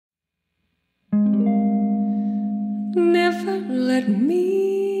Never let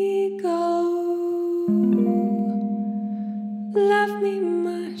me go. Love me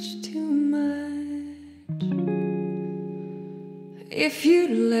much too much. If you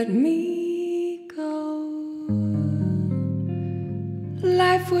let me go,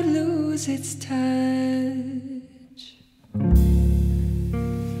 life would lose its touch.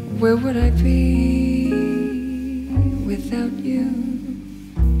 Where would I be without you?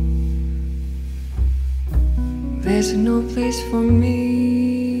 There's no place for me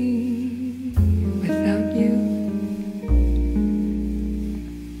without you.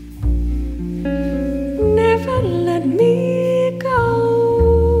 Never let me go.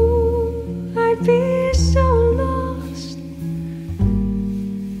 I'd be so lost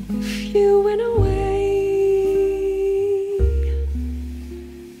if you went away.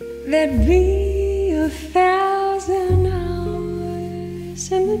 There'd be 1,000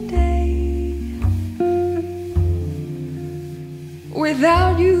 hours in the day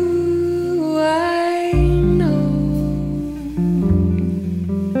without you. I know,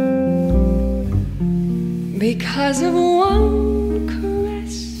 because of one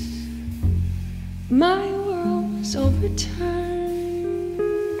caress, my world's overturned.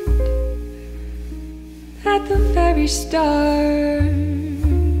 At the very start,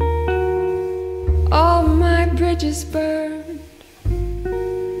 all my bridges burned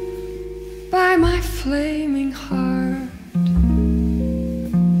by my flaming heart.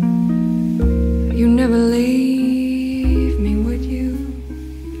 You never leave me, would you?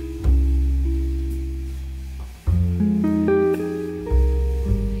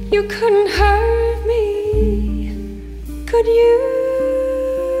 You couldn't hurt me, could you?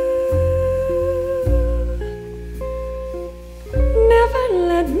 Never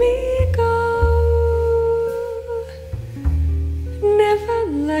let me go. Never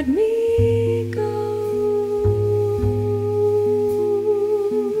let me go.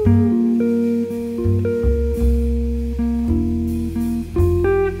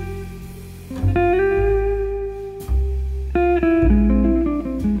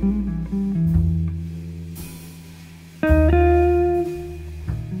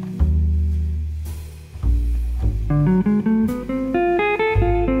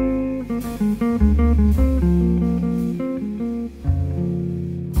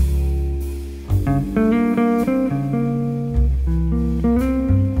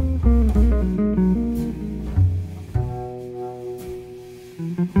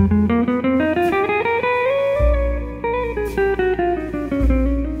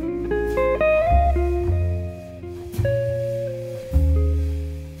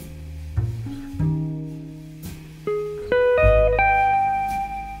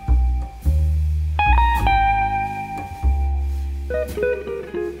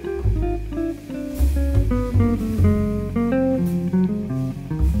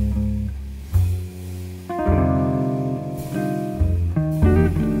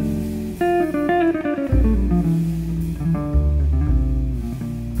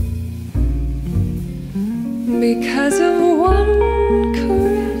 Because of one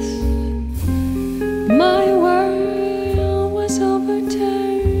caress, my world was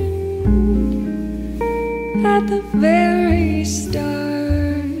overturned. At the very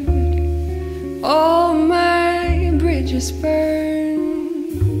start, all my bridges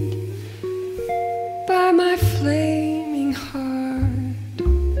burned by my flaming heart.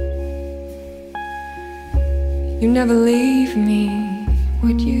 You never leave me,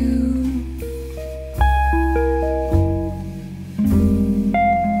 would you?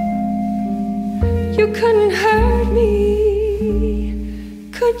 You couldn't hurt me,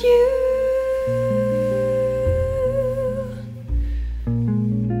 could you?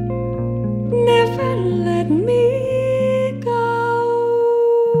 Never let me